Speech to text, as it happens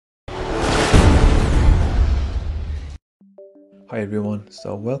Hi everyone,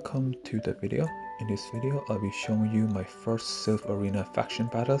 so welcome to the video. In this video I'll be showing you my first Silph Arena faction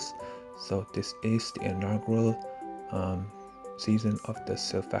battles. So this is the inaugural season of the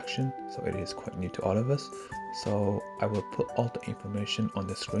Silph faction, so it is quite new to all of us. So I will put all the information on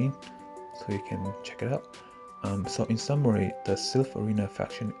the screen so you can check it out. So in summary, the Silph Arena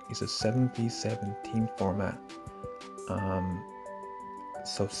faction is a 7v7 team format.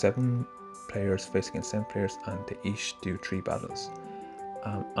 So 7 players facing against 7 players, and they each do 3 battles.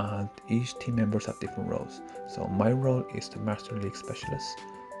 And each team members have different roles. So my role is the Master League Specialist.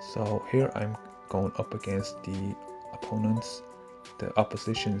 So here I'm going up against the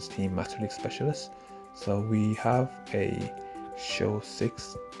opposition's team Master League Specialist. So we have a show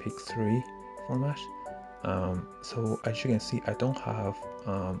 6 pick 3 format. So as you can see, I don't have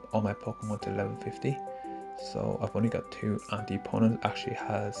all my Pokemon to level 50. So I've only got 2, and the opponent actually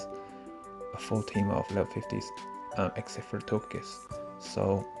has a full team of level 50s, except for Togekiss.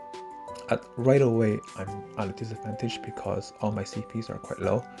 So right away I'm at a disadvantage because all my CPs are quite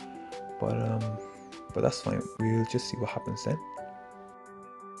low, but that's fine. We'll just see what happens then.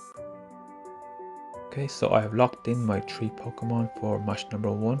 Okay, so I have locked in my 3 Pokemon for match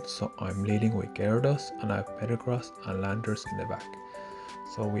number 1. So I'm leading with Gyarados, and I have Metagross and Landers in the back.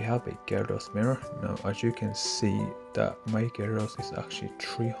 So we have a Gyarados mirror. Now as you can see that my Gyarados is actually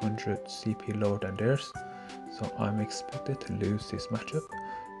 300 CP lower than theirs. So I'm expected to lose this matchup.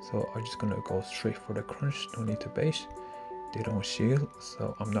 So I'm just gonna go straight for the crunch, no need to bait. They don't shield,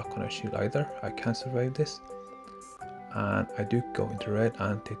 so I'm not gonna shield either. I can survive this. And I do go into red,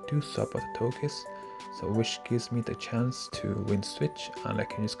 and they do swap out the Togekiss, so which gives me the chance to win switch, and I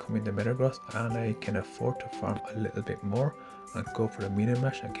can just come in the Metagross, and I can afford to farm a little bit more and go for the medium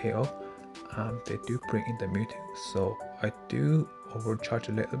mash and KO. They do bring in the Mewtwo, so I do overcharge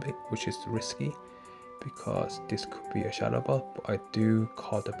a little bit, which is risky because this could be a Shadow Ball, but I do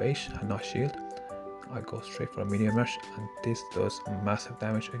call the bait and not shield. I go straight for a medium mash, and this does massive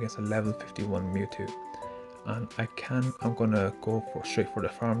damage against a level 51 Mewtwo. And I'm gonna go straight for the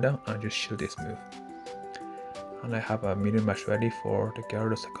farm down and just shield this move. And I have a medium mash ready for the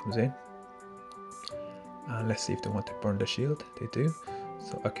Gyarados that comes in. And let's see if they want to burn the shield. They do.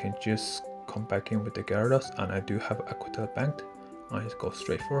 So I can just come back in with the Gyarados, and I do have Aqua Tail banked. I just go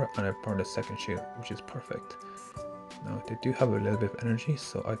straight for it, and I burn the second shield, which is perfect. Now they do have a little bit of energy,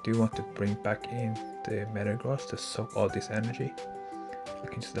 so I do want to bring back in the Metagross to soak all this energy. I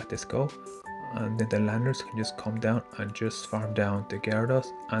can just let this go, and then the Landers can just come down and just farm down the Gyarados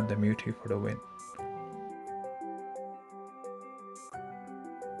and the Mewtwo for the win.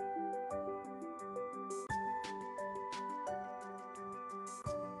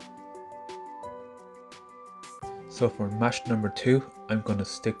 So for match number 2, I'm gonna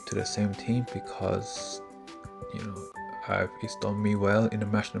stick to the same team because, you know, it's done me well in the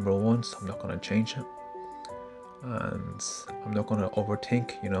match number 1, so I'm not gonna change it. And I'm not gonna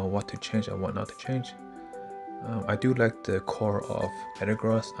overthink, you know, what to change and what not to change. I do like the core of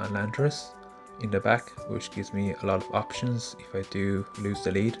Metagross and Landorus in the back, which gives me a lot of options if I do lose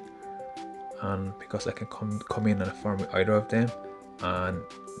the lead, and because I can come in and farm with either of them, and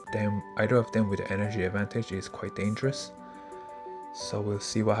then either of them with the energy advantage is quite dangerous. So we'll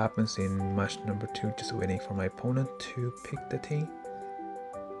see what happens in match number 2, just waiting for my opponent to pick the team.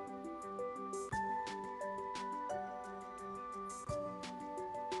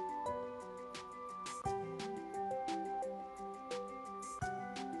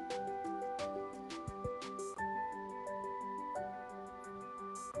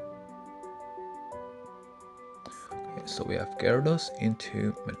 Okay, so we have Gyarados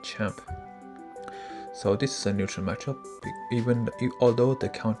into Machamp. So this is a neutral matchup, although the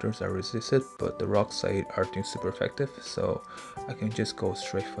counters are resisted, but the rock side are doing super effective, so I can just go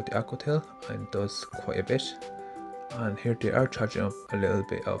straight for the Aqua Tail, and does quite a bit. And here they are charging up a little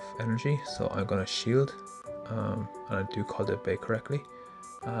bit of energy, so I'm gonna shield, and I do call the bait correctly.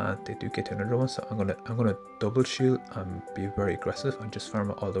 They do get another one, so I'm gonna double shield and be very aggressive and just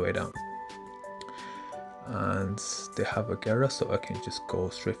farm it all the way down. And they have a Gyarados, so I can just go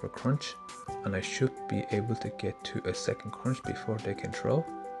straight for crunch, and I should be able to get to a second crunch before they can throw.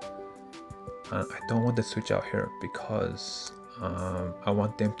 And I don't want to switch out here because I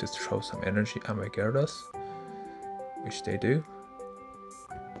want them to throw some energy at my Gyarados, which they do.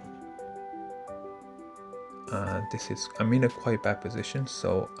 And I'm in a quite bad position,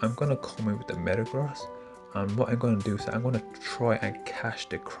 so I'm gonna come in with the Metagross, and what I'm gonna do is I'm gonna try and catch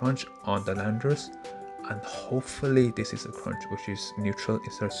the crunch on the Landers, and hopefully this is a crunch, which is neutral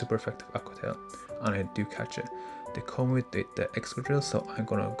instead of super effective Aqua Tail, and I do catch it. They come with the Excadrill, so I'm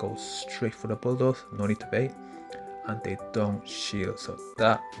gonna go straight for the Bulldoze, no need to bait, and they don't shield, so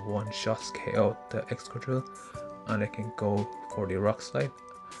that one shots KO the Excadrill and I can go for the rock slide,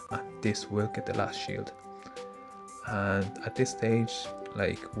 and this will get the last shield. And at this stage,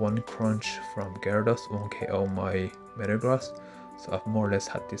 like one crunch from Gyarados won't KO my Metagross, so I've more or less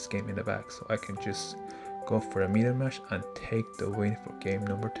had this game in the bag, so I can just go for a meter mash and take the win for game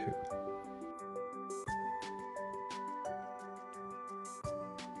number 2.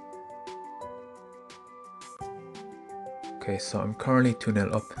 Okay, so I'm currently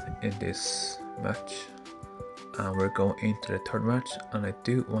 2-0 up in this match, and we're going into the third match, and I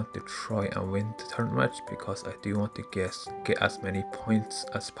do want to try and win the third match because I do want to get as many points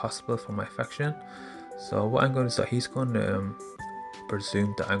as possible for my faction. So what I'm going to do, so he's going to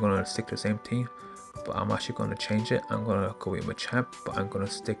presume that I'm going to stick to the same team, but I'm actually going to change it. I'm going to go with Machamp, but I'm going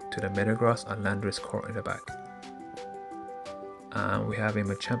to stick to the Metagross and Landorus core in the back. And we have a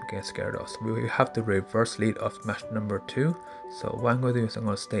Machamp against Gyarados. We have the reverse lead of match number 2. So what I'm going to do is I'm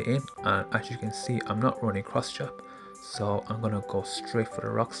going to stay in, and as you can see, I'm not running cross chop, so I'm going to go straight for the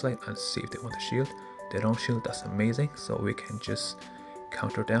rock slide and see if they want to shield. They don't shield, that's amazing, so we can just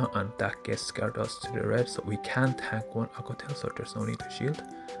counter down, and that gets Gyarados to the red, so we can tank one Aqua Tail, so there's no need to shield.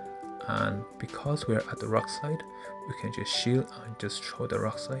 And because we're at the rock slide, we can just shield and just throw the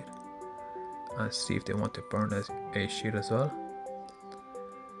rock slide and see if they want to burn a shield as well.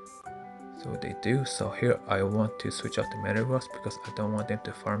 So they do. So here I want to switch out the Metagross because I don't want them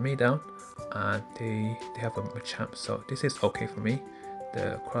to farm me down, and they have a Machamp, so this is okay for me.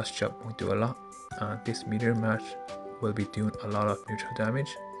 The cross chop won't do a lot, and this meteor match will be doing a lot of neutral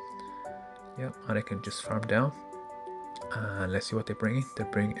damage. Yeah, and I can just farm down, and let's see what they bring in. They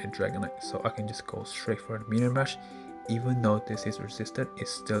bring a Dragonite, so I can just go straight for the meteor match. Even though this is resisted, it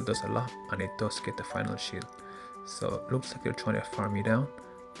still does a lot, and it does get the final shield. So it looks like they're trying to farm me down,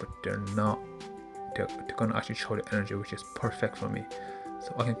 but they're not. They're gonna actually show the energy, which is perfect for me.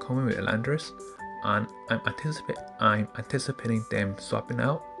 So I can come in with Landorus, and I'm anticipating them swapping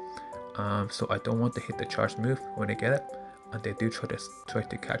out. So I don't want to hit the charge move when they get it, and they do try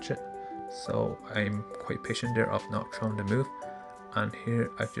to catch it. So I'm quite patient there of not throwing the move. And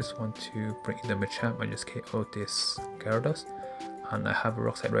here I just want to bring in the Machamp and just KO this Gyarados. And I have a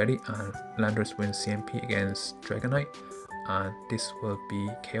rock slide ready, and Landorus wins CMP against Dragonite, and this will be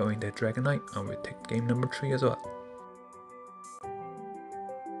KOing the Dragonite, and we take game number 3 as well.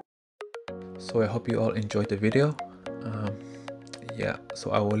 So I hope you all enjoyed the video. Yeah,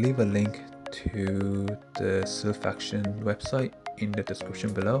 so I will leave a link to the Silph faction website in the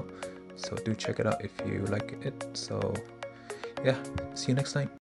description below, so do check it out if you like it. So yeah, see you next time.